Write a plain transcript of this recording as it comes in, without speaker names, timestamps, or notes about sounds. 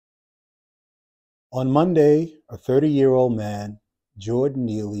On Monday, a 30-year-old man, Jordan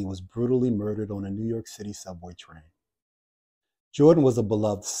Neely, was brutally murdered on a New York City subway train. Jordan was a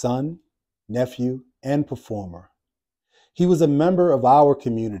beloved son, nephew, and performer. He was a member of our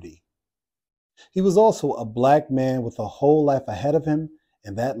community. He was also a Black man with a whole life ahead of him,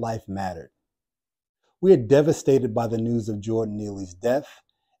 and that life mattered. We are devastated by the news of Jordan Neely's death,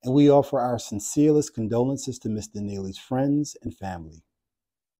 and we offer our sincerest condolences to Mr. Neely's friends and family.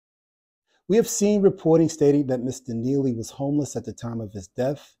 We have seen reporting stating that Mr. Neely was homeless at the time of his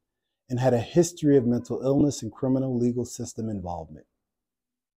death and had a history of mental illness and criminal legal system involvement.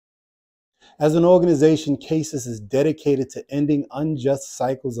 As an organization, CASES is dedicated to ending unjust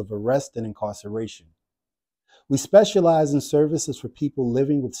cycles of arrest and incarceration. We specialize in services for people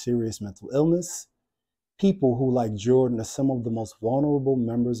living with serious mental illness, people who, like Jordan, are some of the most vulnerable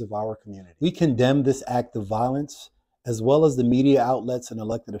members of our community. We condemn this act of violence, as well as the media outlets and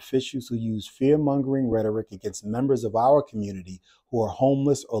elected officials who use fear-mongering rhetoric against members of our community who are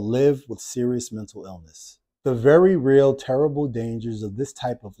homeless or live with serious mental illness. The very real, terrible dangers of this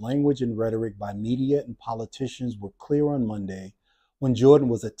type of language and rhetoric by media and politicians were clear on Monday when Jordan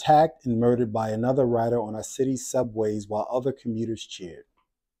was attacked and murdered by another rider on our city's subways while other commuters cheered.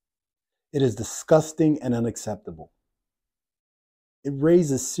 It is disgusting and unacceptable. It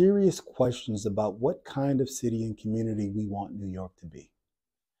raises serious questions about what kind of city and community we want New York to be.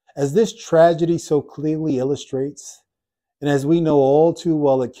 As this tragedy so clearly illustrates, and as we know all too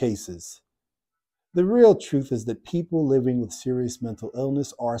well at CASES, the real truth is that people living with serious mental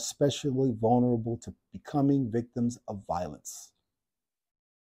illness are especially vulnerable to becoming victims of violence.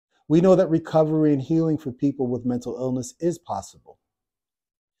 We know that recovery and healing for people with mental illness is possible.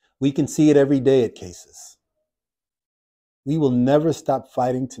 We can see it every day at CASES. We will never stop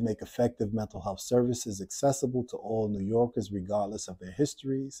fighting to make effective mental health services accessible to all New Yorkers, regardless of their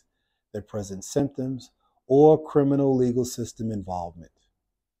histories, their present symptoms, or criminal legal system involvement.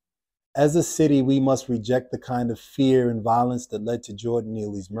 As a city, we must reject the kind of fear and violence that led to Jordan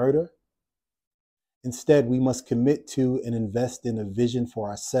Neely's murder. Instead, we must commit to and invest in a vision for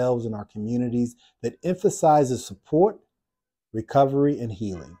ourselves and our communities that emphasizes support, recovery, and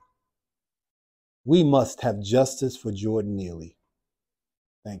healing. We must have justice for Jordan Neely.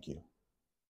 Thank you.